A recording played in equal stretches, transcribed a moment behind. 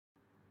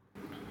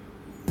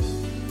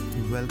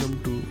Welcome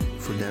to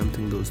for damn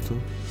thing दोस्तों,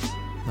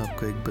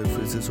 आपका एक बार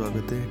फिर से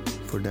स्वागत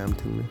है फॉर डैम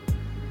थिंग में।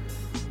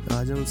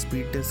 आज हम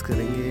स्पीड टेस्ट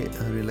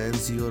करेंगे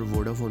रिलायंस जियो और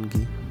वोडाफोन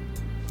की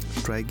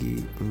ट्राई की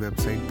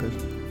वेबसाइट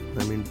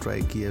पर,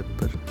 ट्राई की ऐप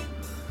पर।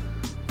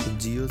 तो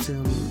जियो से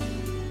हम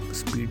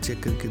स्पीड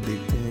चेक करके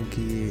देखते हैं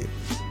कि ये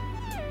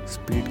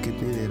स्पीड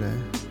कितनी दे रहा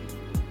है।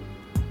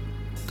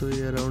 तो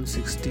ये अराउंड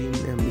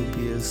 16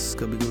 Mbps,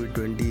 कभी कभी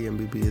 20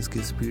 Mbps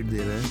की स्पीड दे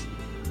रहा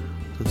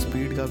है। तो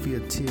स्पीड काफ़ी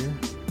अच्छी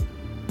है।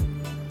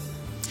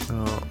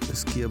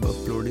 इसकी अब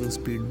अपलोडिंग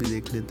स्पीड भी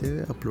देख लेते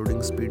हैं,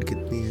 अपलोडिंग स्पीड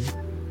कितनी है।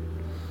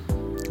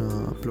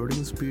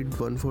 अपलोडिंग स्पीड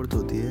 1/4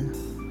 होती है,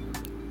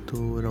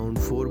 तो अराउंड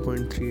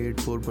 4.38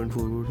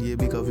 4.44 ये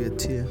भी काफ़ी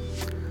अच्छी है,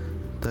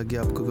 ताकि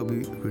आपको कभी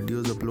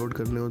वीडियोस अपलोड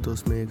करने हो तो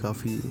उसमें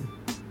काफ़ी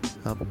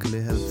आपके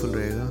लिए हेल्पफुल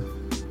रहेगा,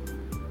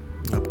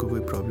 आपको कोई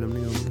प्रॉब्लम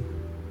नहीं होगी।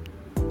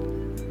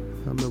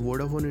 अब मैं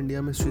वोडाफोन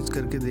इंडिया में स्विच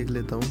करके देख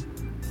लेता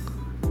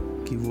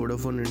हूँ कि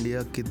वोडाफोन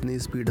इंडिया कितनी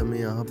स्पीड हमें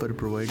यहाँ पर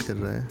प्रोवाइड कर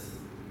रहा है।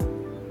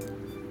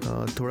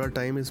 थोड़ा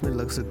टाइम इसमें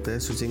लग सकता है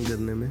स्विचिंग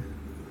करने में,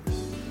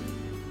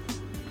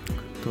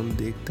 तो हम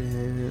देखते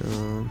हैं।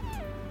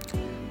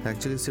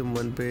 एक्चुअली सिम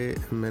 1 पे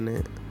मैंने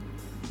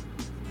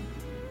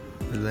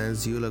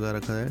रिलायंस जियो लगा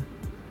रखा है,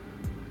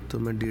 तो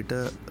मैं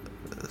डेटा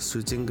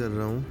स्विचिंग कर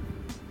रहा हूँ।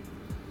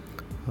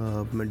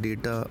 मैं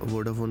डेटा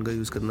वोडाफोन का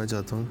यूज़ करना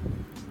चाहता हूँ,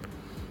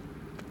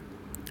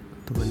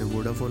 तो मैंने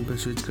वोडाफोन पे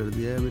स्विच कर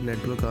दिया है। अभी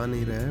नेटवर्क आ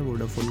नहीं रहा है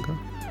वोडाफोन का,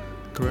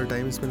 थोड़ा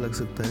टाइम इसमें लग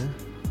सकता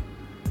है,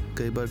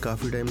 कई बार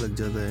काफ़ी टाइम लग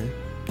जाता है,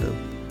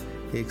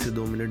 मतलब 1 से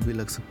 2 मिनट भी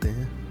लग सकते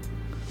हैं।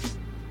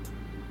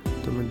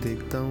 तो मैं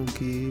देखता हूँ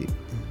कि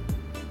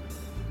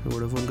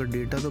वोडाफोन का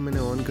डेटा तो मैंने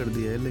ऑन कर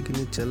दिया है, लेकिन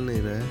ये चल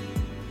नहीं रहा है।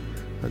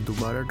 मैं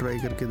दोबारा ट्राई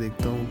करके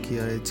देखता हूँ कि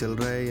ये चल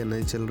रहा है या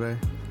नहीं चल रहा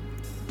है।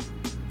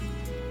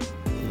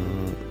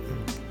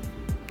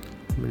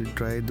 मैंने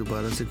ट्राई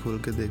दोबारा से खोल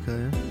के देखा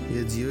है,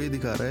 ये जियो ही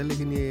दिखा रहा है,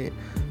 लेकिन ये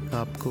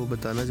आपको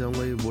बताना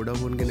चाहूँगा ये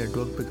वोडाफोन के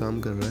नेटवर्क पे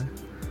काम कर रहा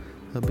है।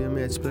 अभी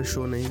हमें H+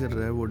 शो नहीं कर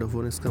रहा है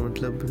वोडाफोन, इसका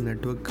मतलब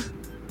नेटवर्क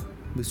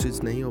भी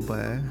स्विच नहीं हो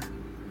पाया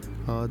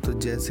है। तो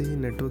जैसे ही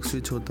नेटवर्क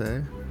स्विच होता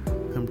है,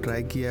 हम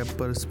ट्राई की ऐप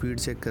पर स्पीड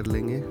चेक कर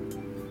लेंगे,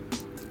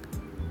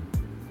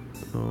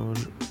 और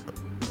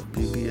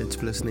अभी भी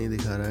H+ नहीं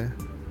दिखा रहा है,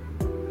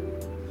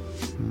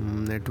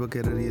 नेटवर्क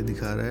एरर ये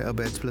दिखा रहा है।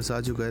 अब H+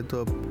 आ चुका है,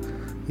 तो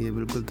अब ये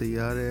बिल्कुल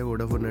तैयार है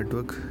वोडाफोन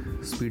नेटवर्क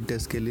स्पीड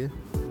टेस्ट के लिए।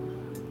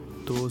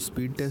 तो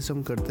स्पीड टेस्ट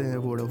हम करते हैं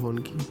वोडाफोन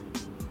की।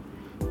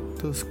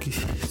 तो उसकी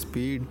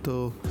स्पीड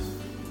तो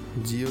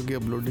जियो की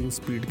अपलोडिंग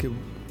स्पीड के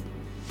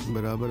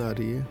बराबर आ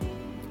रही है।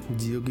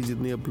 जियो की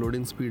जितनी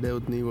अपलोडिंग स्पीड है,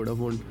 उतनी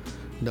वोडाफोन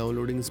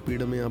डाउनलोडिंग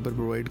स्पीड हमें यहाँ पर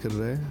प्रोवाइड कर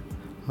रहा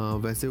है।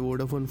 वैसे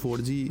वोडाफोन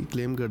 4G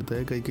क्लेम करता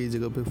है, कई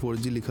जगह पे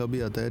 4G लिखा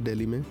भी आता है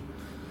दिल्ली में।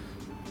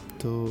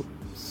 तो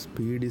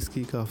स्पीड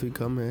इसकी काफ़ी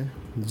कम है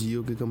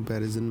जियो के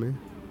कंपैरिजन में,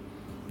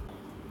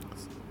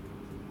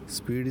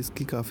 स्पीड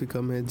इसकी काफ़ी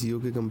कम है जियो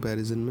के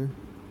कंपैरिजन में।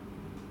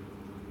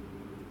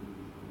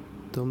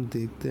 तो हम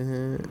देखते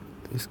हैं,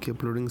 इसकी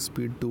अपलोडिंग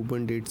स्पीड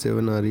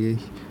 2.87 आ रही है,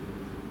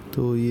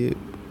 तो ये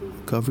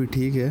काफ़ी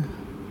ठीक है,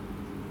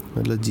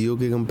 मतलब जियो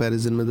के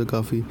कंपैरिजन में तो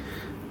काफ़ी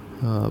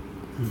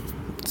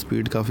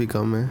स्पीड काफ़ी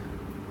कम है।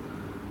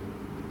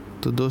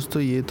 तो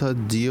दोस्तों, ये था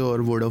जियो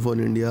और वोडाफोन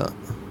इंडिया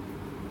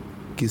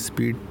की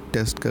स्पीड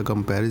टेस्ट का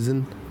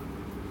कंपैरिजन।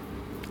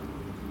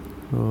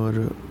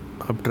 और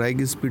अब ट्राई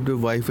की स्पीड पे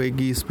वाईफाई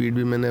की स्पीड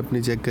भी मैंने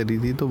अपनी चेक करी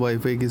थी, तो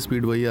वाईफाई की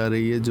स्पीड वही आ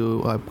रही है जो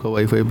आपका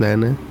वाईफाई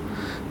प्लान है।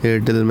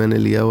 एयरटेल मैंने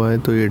लिया हुआ है,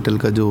 तो एयरटेल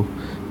का जो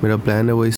मेरा प्लान है वही